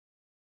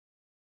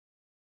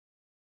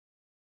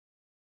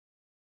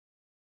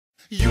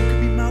You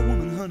could be my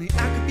woman, honey,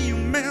 I could be your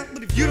man.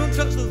 But if you don't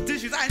touch those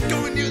dishes, I ain't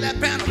going near that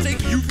pan. I'll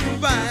take you for a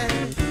ride,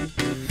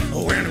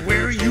 oh,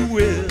 anywhere you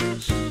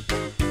wish.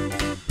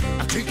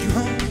 I'll take you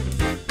home,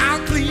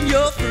 I'll clean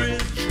your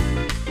fridge.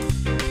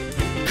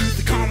 Cause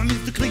the column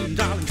to clean,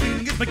 darling,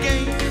 cleaning is my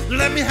game.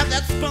 Let me have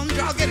that sponge,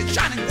 I'll get it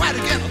shining white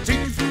again. I'll take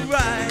you for a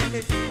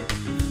ride,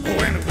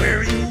 oh,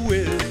 anywhere you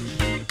wish.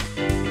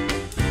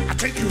 I'll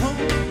take you home,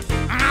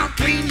 and I'll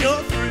clean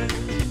your fridge.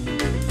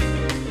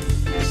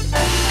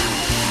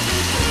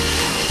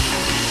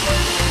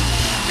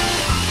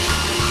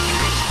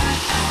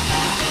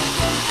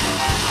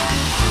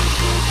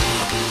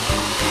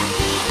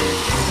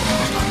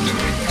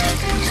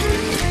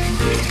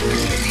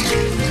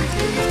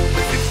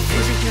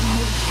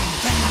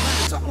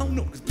 That's all I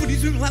know, cause pretty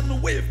soon I'll have no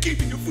way of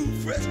keeping your food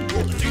fresh. I'm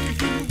gonna take you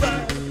to a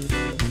ride,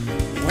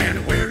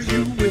 anywhere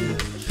you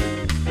wish.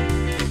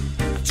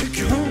 I'll take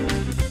you home,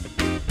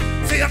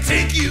 say I'll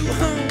take you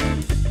home,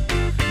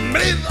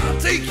 baby, I'll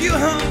take you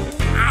home.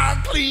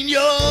 I'll clean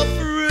your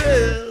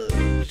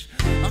fridge,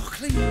 I'll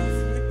clean your fridge.